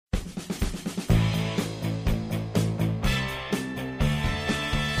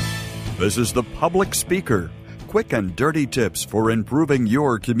This is The Public Speaker, quick and dirty tips for improving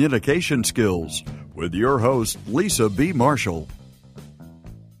your communication skills, with your host, Lisa B. Marshall.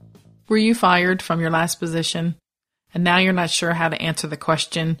 Were you fired from your last position? And now you're not sure how to answer the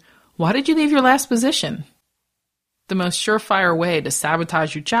question, why did you leave your last position? The most surefire way to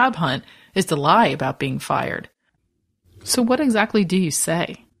sabotage your job hunt is to lie about being fired. So what exactly do you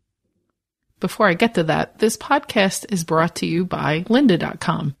say? Before I get to that, this podcast is brought to you by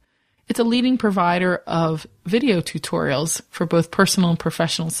lynda.com. It's a leading provider of video tutorials for both personal and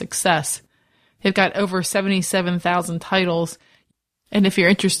professional success. They've got over 77,000 titles. And if you're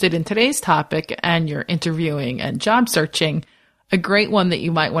interested in today's topic and you're interviewing and job searching, a great one that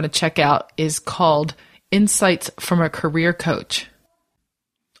you might want to check out is called Insights from a Career Coach.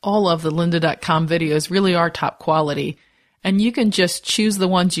 All of the lynda.com videos really are top quality, and you can just choose the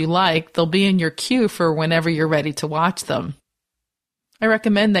ones you like. They'll be in your queue for whenever you're ready to watch them. I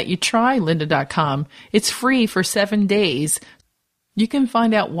recommend that you try lynda.com. It's free for 7 days. You can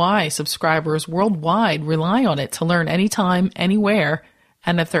find out why subscribers worldwide rely on it to learn anytime, anywhere,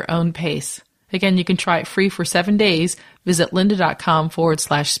 and at their own pace. Again, you can try it free for 7 days. Visit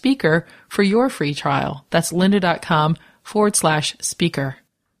lynda.com/speaker for your free trial. That's lynda.com/speaker.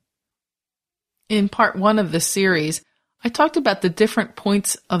 In part 1 of this series, I talked about the different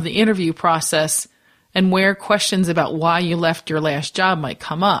points of the interview process and where questions about why you left your last job might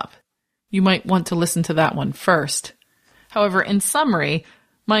come up. You might want to listen to that one first. However, in summary,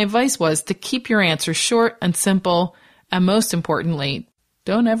 my advice was to keep your answers short and simple, and most importantly,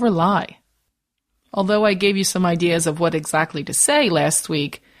 don't ever lie. Although I gave you some ideas of what exactly to say last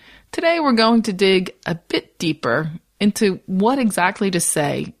week, today we're going to dig a bit deeper into what exactly to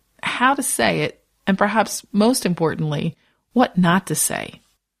say, how to say it, and perhaps most importantly, what not to say.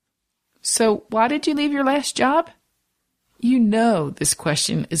 So, why did you leave your last job? You know this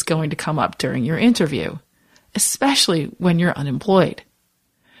question is going to come up during your interview, especially when you're unemployed.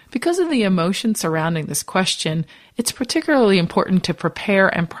 Because of the emotion surrounding this question, it's particularly important to prepare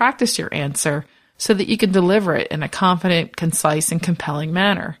and practice your answer so that you can deliver it in a confident, concise, and compelling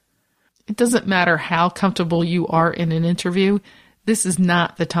manner. It doesn't matter how comfortable you are in an interview, this is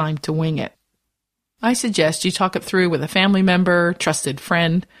not the time to wing it. I suggest you talk it through with a family member, trusted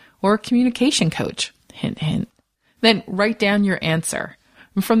friend, or a communication coach. Hint, hint. Then write down your answer.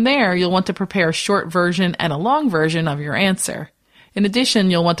 And from there, you'll want to prepare a short version and a long version of your answer. In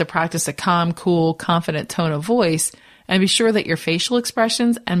addition, you'll want to practice a calm, cool, confident tone of voice and be sure that your facial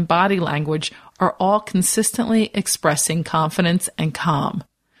expressions and body language are all consistently expressing confidence and calm.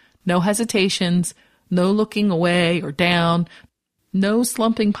 No hesitations, no looking away or down, no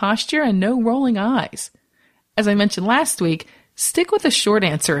slumping posture, and no rolling eyes. As I mentioned last week, stick with a short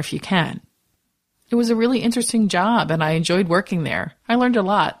answer if you can. It was a really interesting job and I enjoyed working there. I learned a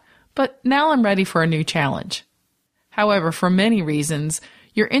lot, but now I'm ready for a new challenge. However, for many reasons,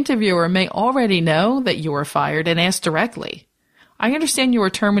 your interviewer may already know that you were fired and ask directly. I understand you were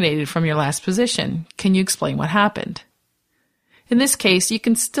terminated from your last position. Can you explain what happened? In this case, you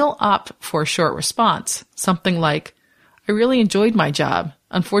can still opt for a short response, something like, I really enjoyed my job.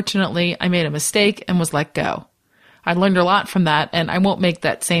 Unfortunately, I made a mistake and was let go. I learned a lot from that, and I won't make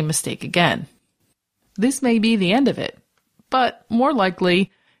that same mistake again. This may be the end of it, but more likely,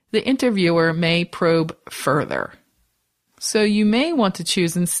 the interviewer may probe further. So you may want to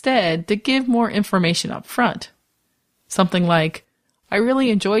choose instead to give more information up front. Something like, I really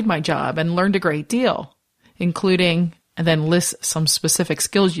enjoyed my job and learned a great deal, including, and then list some specific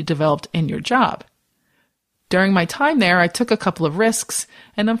skills you developed in your job. During my time there, I took a couple of risks,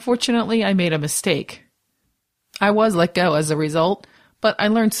 and unfortunately, I made a mistake. I was let go as a result, but I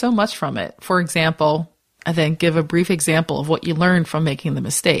learned so much from it. For example, and then give a brief example of what you learned from making the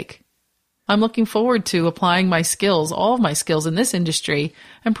mistake. I'm looking forward to applying my skills, all of my skills in this industry,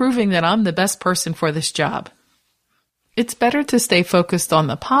 and proving that I'm the best person for this job. It's better to stay focused on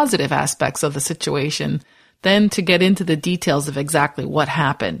the positive aspects of the situation than to get into the details of exactly what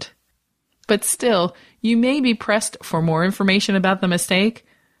happened. But still, you may be pressed for more information about the mistake.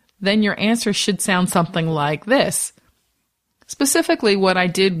 Then your answer should sound something like this. Specifically, what I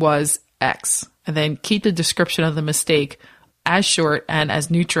did was X, and then keep the description of the mistake as short and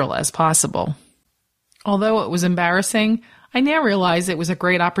as neutral as possible. Although it was embarrassing, I now realize it was a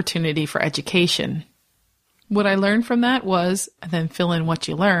great opportunity for education. What I learned from that was, and then fill in what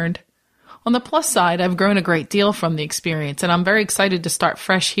you learned. On the plus side, I've grown a great deal from the experience, and I'm very excited to start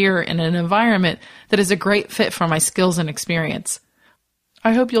fresh here in an environment that is a great fit for my skills and experience.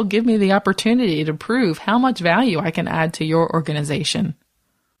 I hope you'll give me the opportunity to prove how much value I can add to your organization.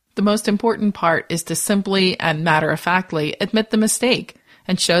 The most important part is to simply and matter-of-factly admit the mistake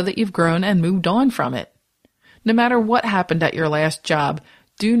and show that you've grown and moved on from it. No matter what happened at your last job,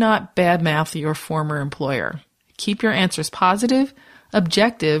 do not badmouth your former employer. Keep your answers positive,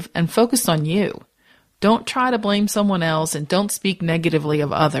 objective, and focused on you. Don't try to blame someone else and don't speak negatively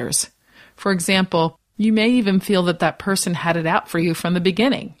of others. For example, you may even feel that that person had it out for you from the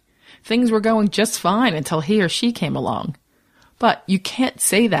beginning. Things were going just fine until he or she came along. But you can't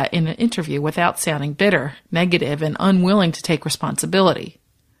say that in an interview without sounding bitter, negative, and unwilling to take responsibility.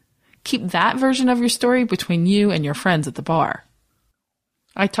 Keep that version of your story between you and your friends at the bar.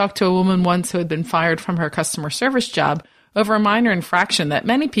 I talked to a woman once who had been fired from her customer service job over a minor infraction that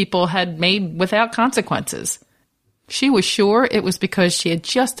many people had made without consequences. She was sure it was because she had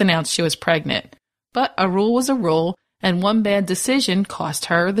just announced she was pregnant, but a rule was a rule, and one bad decision cost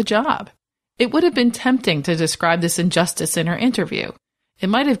her the job. It would have been tempting to describe this injustice in her interview. It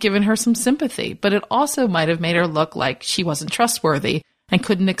might have given her some sympathy, but it also might have made her look like she wasn't trustworthy and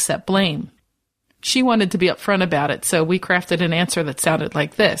couldn't accept blame. She wanted to be upfront about it, so we crafted an answer that sounded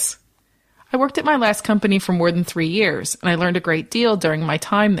like this. I worked at my last company for more than 3 years, and I learned a great deal during my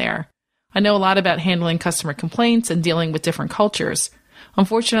time there. I know a lot about handling customer complaints and dealing with different cultures.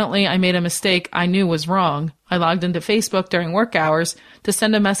 Unfortunately, I made a mistake I knew was wrong. I logged into Facebook during work hours to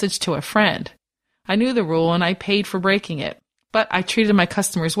send a message to a friend. I knew the rule and I paid for breaking it, but I treated my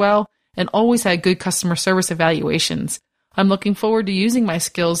customers well and always had good customer service evaluations. I'm looking forward to using my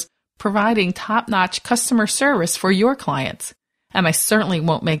skills providing top-notch customer service for your clients, and I certainly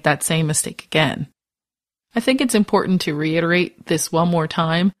won't make that same mistake again. I think it's important to reiterate this one more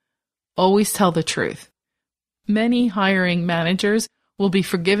time. Always tell the truth. Many hiring managers will be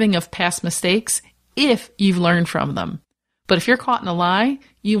forgiving of past mistakes if you've learned from them. But if you're caught in a lie,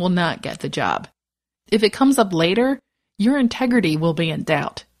 you will not get the job. If it comes up later, your integrity will be in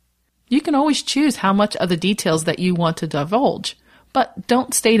doubt. You can always choose how much of the details that you want to divulge, but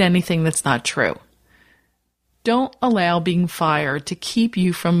don't state anything that's not true. Don't allow being fired to keep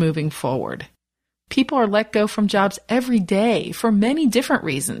you from moving forward. People are let go from jobs every day for many different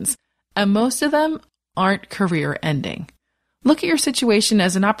reasons, and most of them aren't career-ending. Look at your situation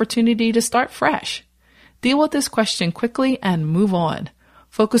as an opportunity to start fresh. Deal with this question quickly and move on.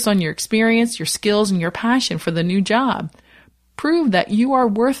 Focus on your experience, your skills, and your passion for the new job. Prove that you are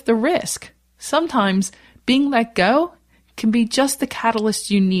worth the risk. Sometimes being let go can be just the catalyst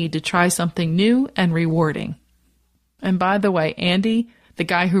you need to try something new and rewarding. And by the way, Andy, the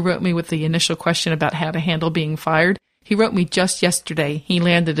guy who wrote me with the initial question about how to handle being fired, he wrote me just yesterday. He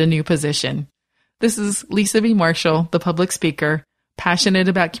landed a new position. This is Lisa B. Marshall, the public speaker, passionate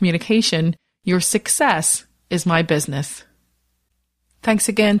about communication. Your success is my business. Thanks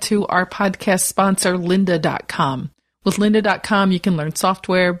again to our podcast sponsor, lynda.com. With lynda.com, you can learn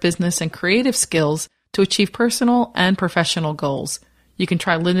software, business, and creative skills to achieve personal and professional goals. You can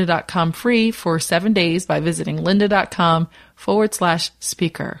try lynda.com free for 7 days by visiting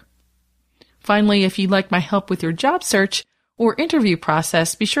lynda.com/speaker. Finally, if you'd like my help with your job search or interview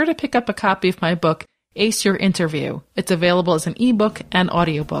process, be sure to pick up a copy of my book, Ace Your Interview. It's available as an ebook and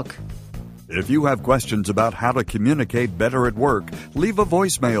audiobook. If you have questions about how to communicate better at work, leave a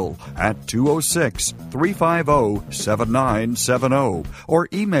voicemail at 206-350-7970 or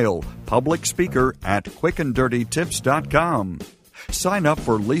email publicspeaker@quickanddirtytips.com. Sign up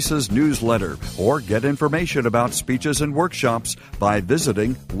for Lisa's newsletter or get information about speeches and workshops by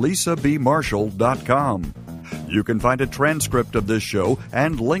visiting lisabmarshall.com. You can find a transcript of this show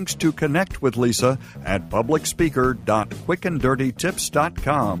and links to connect with Lisa at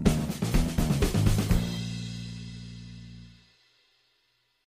publicspeaker.quickanddirtytips.com.